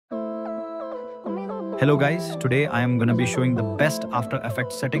Hello guys, today I am going to be showing the best After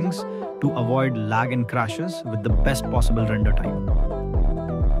Effects settings to avoid lag and crashes with the best possible render time.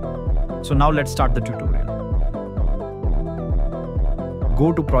 So now let's start the tutorial.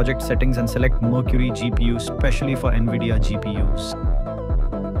 Go to project settings and select Mercury GPU specially for NVIDIA GPUs.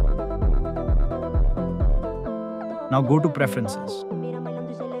 Now go to preferences.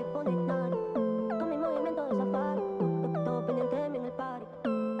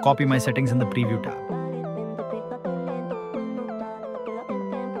 Copy my settings in the preview tab.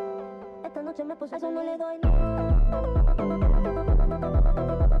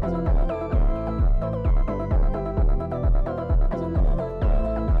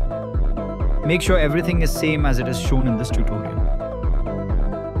 Make sure everything is same as it is shown in this tutorial.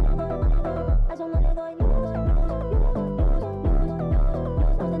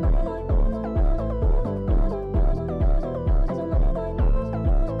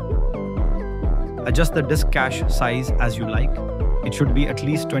 Adjust the disk cache size as you like. It should be at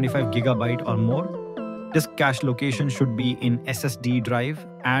least 25 GB or more. Disk cache location should be in SSD drive,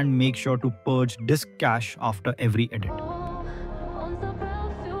 and make sure to purge disk cache after every edit.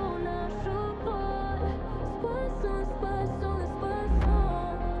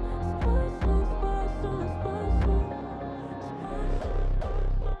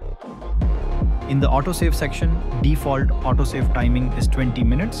 In the autosave section, default autosave timing is 20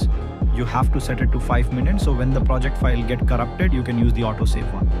 minutes. You have to set it to 5 minutes, so when the project file gets corrupted, you can use the autosave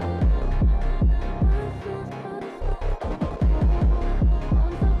one.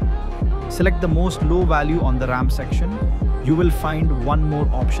 Select the most low value on the RAM section. You will find one more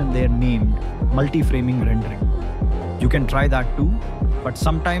option there named multi-framing rendering. You can try that too, but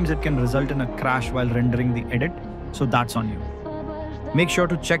sometimes it can result in a crash while rendering the edit, so that's on you. Make sure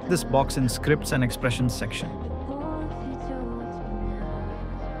to check this box in scripts and expressions section.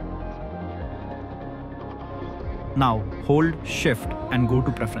 Now hold Shift and go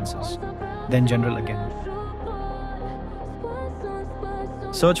to Preferences, then General again.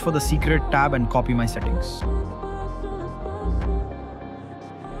 Search for the Secret tab and copy my settings.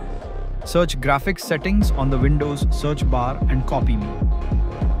 Search Graphics Settings on the Windows search bar and copy me.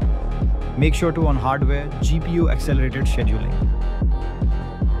 Make sure to on Hardware, GPU Accelerated Scheduling.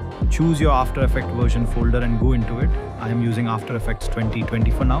 Choose your After Effects version folder and go into it. I am using After Effects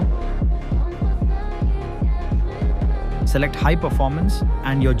 2020 for now. Select High Performance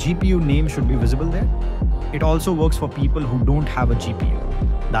and your GPU name should be visible there. It also works for people who don't have a GPU.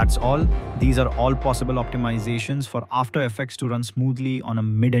 That's all. These are all possible optimizations for After Effects to run smoothly on a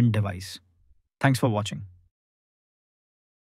mid-end device. Thanks for watching.